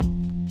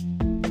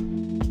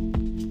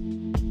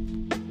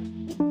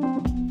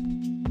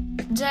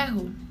Jai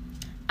Ho.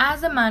 As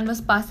the man was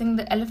passing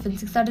the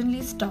elephants, he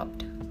suddenly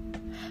stopped,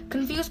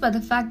 confused by the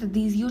fact that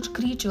these huge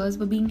creatures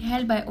were being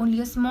held by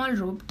only a small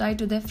rope tied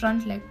to their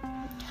front leg.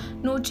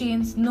 No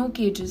chains, no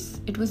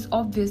cages. It was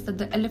obvious that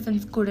the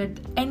elephants could at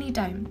any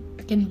time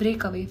can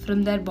break away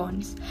from their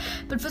bonds,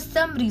 but for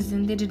some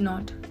reason they did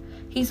not.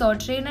 He saw a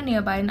trainer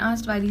nearby and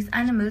asked why these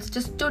animals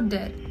just stood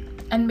there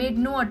and made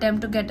no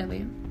attempt to get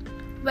away.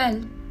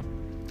 Well,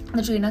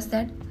 the trainer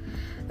said,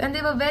 when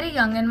they were very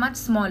young and much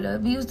smaller,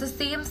 we used the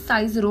same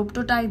size rope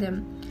to tie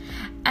them,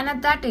 and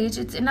at that age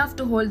it's enough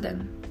to hold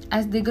them.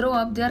 As they grow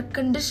up, they are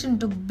conditioned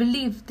to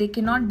believe they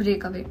cannot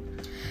break away.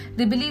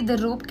 They believe the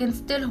rope can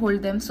still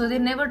hold them, so they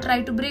never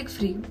try to break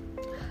free.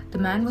 The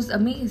man was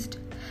amazed.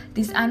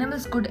 These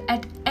animals could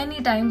at any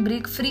time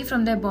break free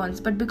from their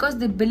bonds, but because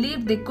they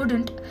believed they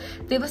couldn't,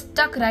 they were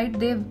stuck right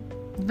there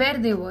where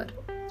they were.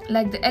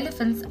 Like the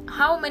elephants,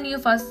 how many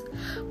of us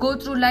go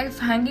through life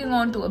hanging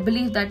on to a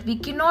belief that we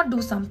cannot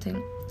do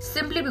something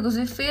simply because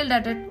we failed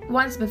at it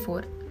once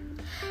before?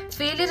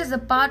 Failure is a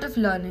part of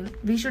learning.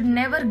 We should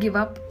never give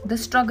up the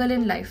struggle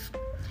in life.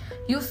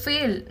 You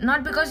fail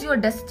not because you are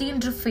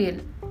destined to fail,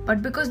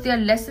 but because they are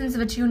lessons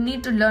which you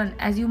need to learn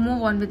as you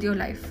move on with your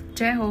life.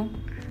 Jai Ho.